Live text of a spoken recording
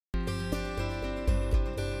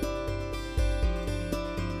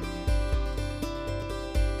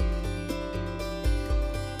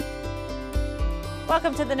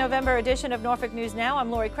Welcome to the November edition of Norfolk News Now. I'm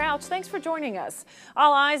Lori Crouch. Thanks for joining us.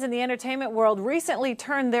 All eyes in the entertainment world recently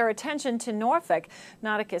turned their attention to Norfolk.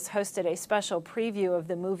 Nauticus hosted a special preview of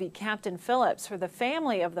the movie Captain Phillips for the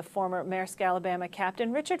family of the former Maersk Alabama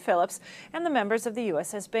captain Richard Phillips and the members of the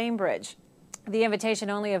USS Bainbridge. The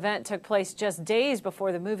invitation-only event took place just days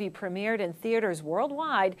before the movie premiered in theaters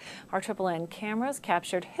worldwide. Our N cameras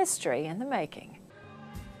captured history in the making.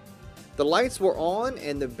 The lights were on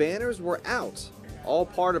and the banners were out, all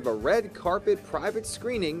part of a red carpet private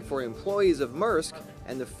screening for employees of Maersk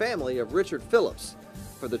and the family of Richard Phillips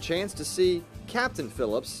for the chance to see Captain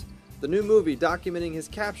Phillips, the new movie documenting his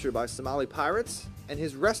capture by Somali pirates and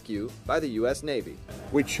his rescue by the U.S. Navy.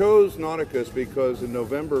 We chose Nauticus because in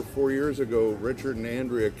November 4 years ago, Richard and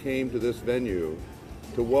Andrea came to this venue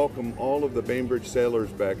to welcome all of the Bainbridge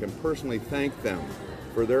sailors back and personally thank them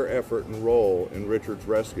for their effort and role in Richard's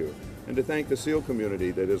rescue, and to thank the SEAL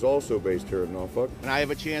community that is also based here in Norfolk. And I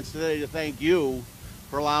have a chance today to thank you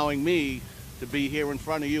for allowing me to be here in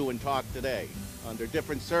front of you and talk today. Under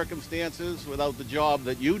different circumstances, without the job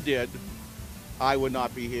that you did, I would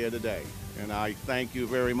not be here today. And I thank you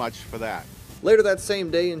very much for that. Later that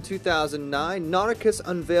same day in 2009, Nauticus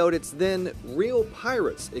unveiled its then Real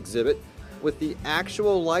Pirates exhibit with the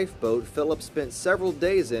actual lifeboat Phillips spent several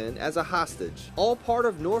days in as a hostage. All part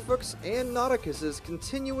of Norfolk's and Nauticus's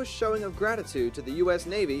continuous showing of gratitude to the U.S.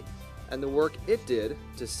 Navy and the work it did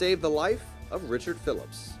to save the life of Richard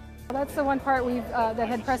Phillips. That's the one part that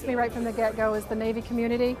had pressed me right from the get-go is the Navy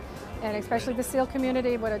community, and especially the SEAL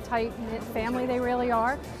community, what a tight-knit family they really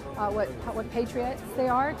are, what patriots they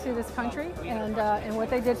are to this country, and what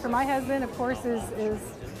they did for my husband, of course, is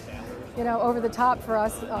over the top for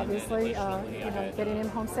us, obviously. Getting him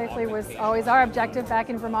home safely was always our objective back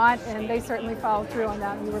in Vermont, and they certainly followed through on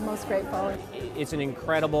that, and we were most grateful. It's an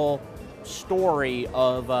incredible story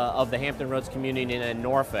of the Hampton Roads community in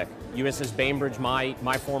Norfolk. USS Bainbridge,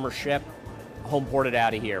 my former ship, home ported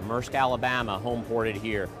out of here. Maersk Alabama, home ported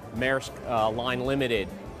here. Maersk Line Limited,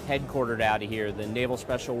 headquartered out of here. The Naval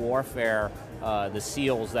Special Warfare, the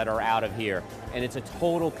SEALs that are out of here. And it's a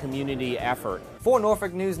total community effort. For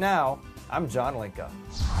Norfolk News Now, I'm John Linka.